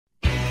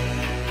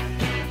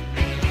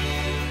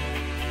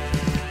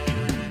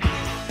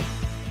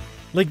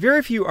Like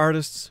very few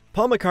artists,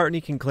 Paul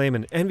McCartney can claim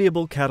an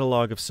enviable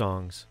catalogue of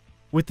songs.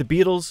 With the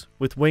Beatles,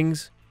 with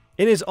Wings,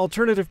 in his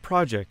alternative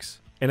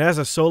projects, and as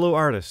a solo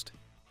artist.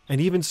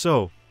 And even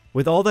so,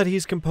 with all that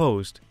he's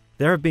composed,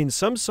 there have been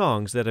some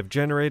songs that have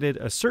generated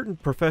a certain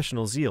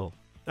professional zeal,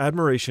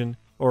 admiration,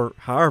 or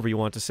however you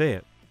want to say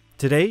it.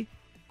 Today,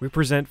 we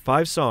present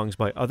 5 songs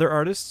by other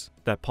artists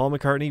that Paul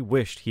McCartney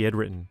wished he had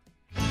written.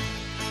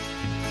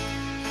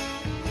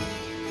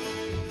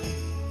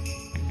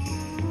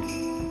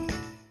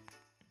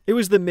 It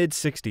was the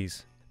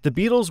mid-60s. The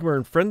Beatles were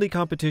in friendly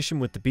competition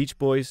with the Beach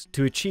Boys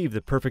to achieve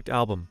the perfect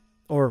album.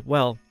 Or,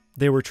 well,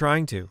 they were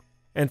trying to.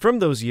 And from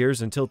those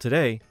years until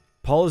today,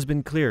 Paul has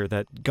been clear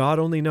that God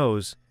Only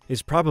Knows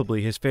is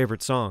probably his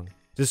favorite song,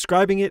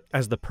 describing it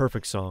as the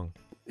perfect song.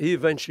 He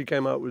eventually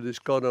came out with this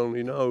God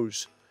Only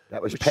Knows.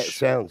 That was Pet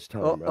Sounds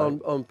time,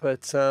 right? On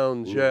Pet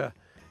Sounds, yeah.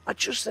 I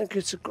just think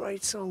it's a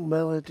great song.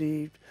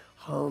 Melody,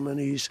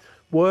 harmonies,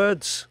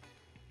 words.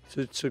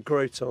 It's a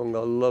great song. I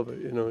love it.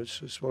 You know, it's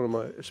just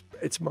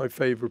it's my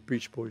favorite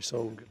Beach Boys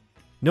song.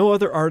 No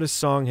other artist's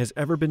song has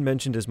ever been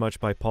mentioned as much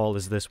by Paul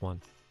as this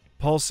one.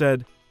 Paul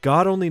said,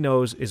 "God Only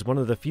Knows is one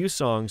of the few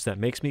songs that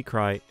makes me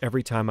cry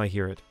every time I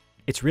hear it.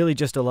 It's really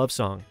just a love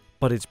song,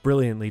 but it's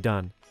brilliantly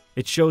done.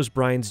 It shows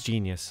Brian's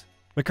genius."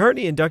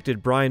 McCartney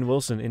inducted Brian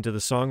Wilson into the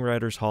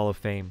Songwriters Hall of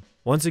Fame,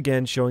 once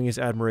again showing his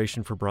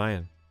admiration for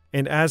Brian.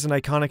 And as an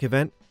iconic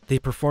event, they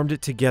performed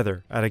it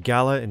together at a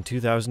gala in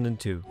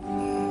 2002.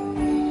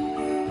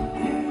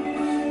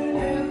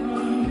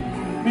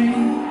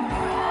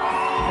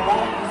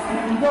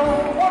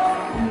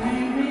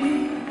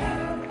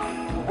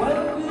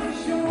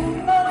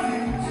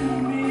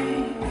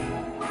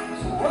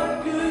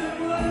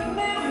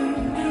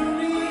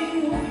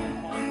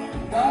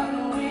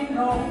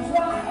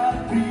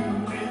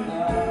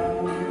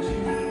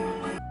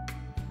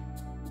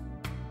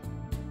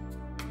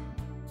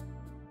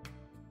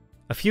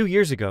 A few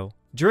years ago,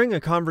 during a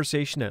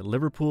conversation at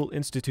Liverpool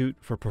Institute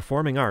for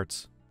Performing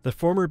Arts, the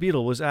former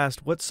Beatle was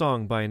asked what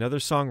song by another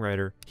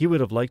songwriter he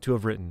would have liked to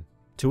have written,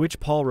 to which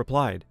Paul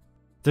replied,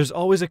 "There's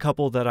always a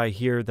couple that I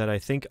hear that I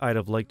think I'd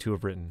have liked to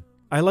have written.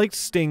 I liked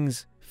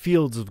Sting's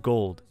Fields of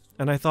Gold,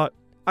 and I thought,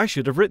 I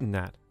should have written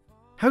that."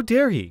 How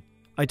dare he?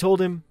 I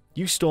told him,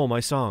 "You stole my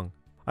song."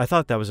 I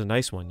thought that was a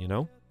nice one, you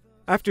know?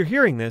 After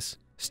hearing this,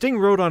 Sting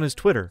wrote on his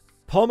Twitter,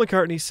 "Paul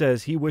McCartney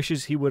says he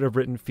wishes he would have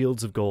written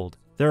Fields of Gold.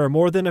 There are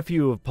more than a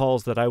few of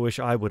Paul's that I wish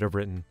I would have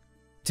written."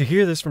 To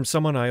hear this from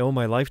someone I owe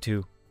my life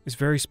to is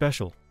very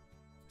special.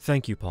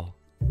 Thank you, Paul.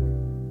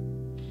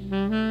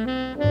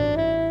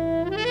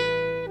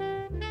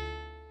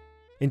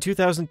 In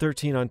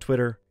 2013 on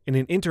Twitter, in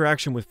an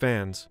interaction with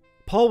fans,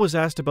 Paul was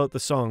asked about the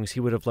songs he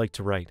would have liked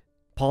to write.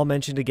 Paul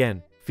mentioned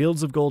again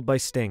Fields of Gold by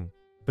Sting,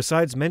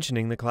 besides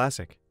mentioning the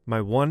classic,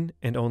 My One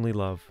and Only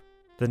Love.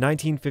 The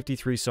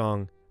 1953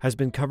 song has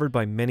been covered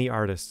by many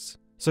artists,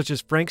 such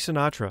as Frank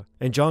Sinatra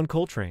and John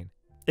Coltrane.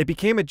 It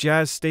became a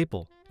jazz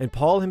staple, and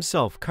Paul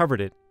himself covered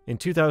it in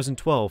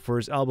 2012 for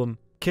his album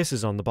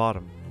Kisses on the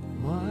Bottom.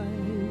 My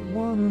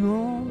one and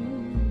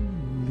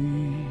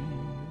only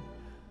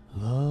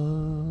love.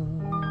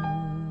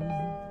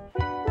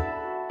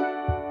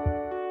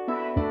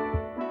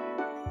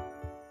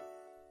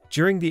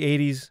 During the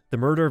 80s, the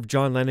murder of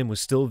John Lennon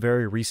was still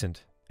very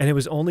recent, and it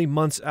was only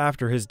months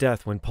after his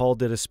death when Paul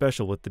did a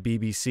special with the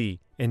BBC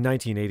in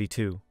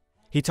 1982.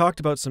 He talked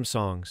about some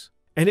songs,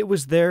 and it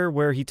was there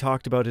where he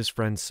talked about his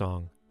friend's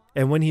song.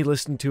 And when he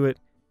listened to it,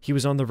 he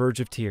was on the verge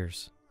of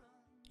tears.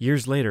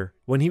 Years later,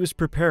 when he was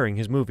preparing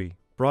his movie,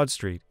 Broad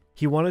Street,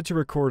 he wanted to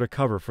record a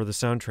cover for the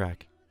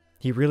soundtrack.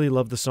 He really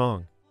loved the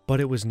song, but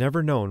it was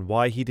never known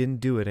why he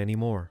didn't do it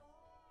anymore.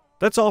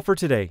 That's all for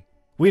today.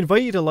 We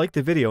invite you to like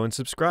the video and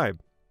subscribe.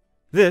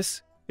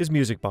 This is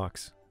Music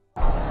Box.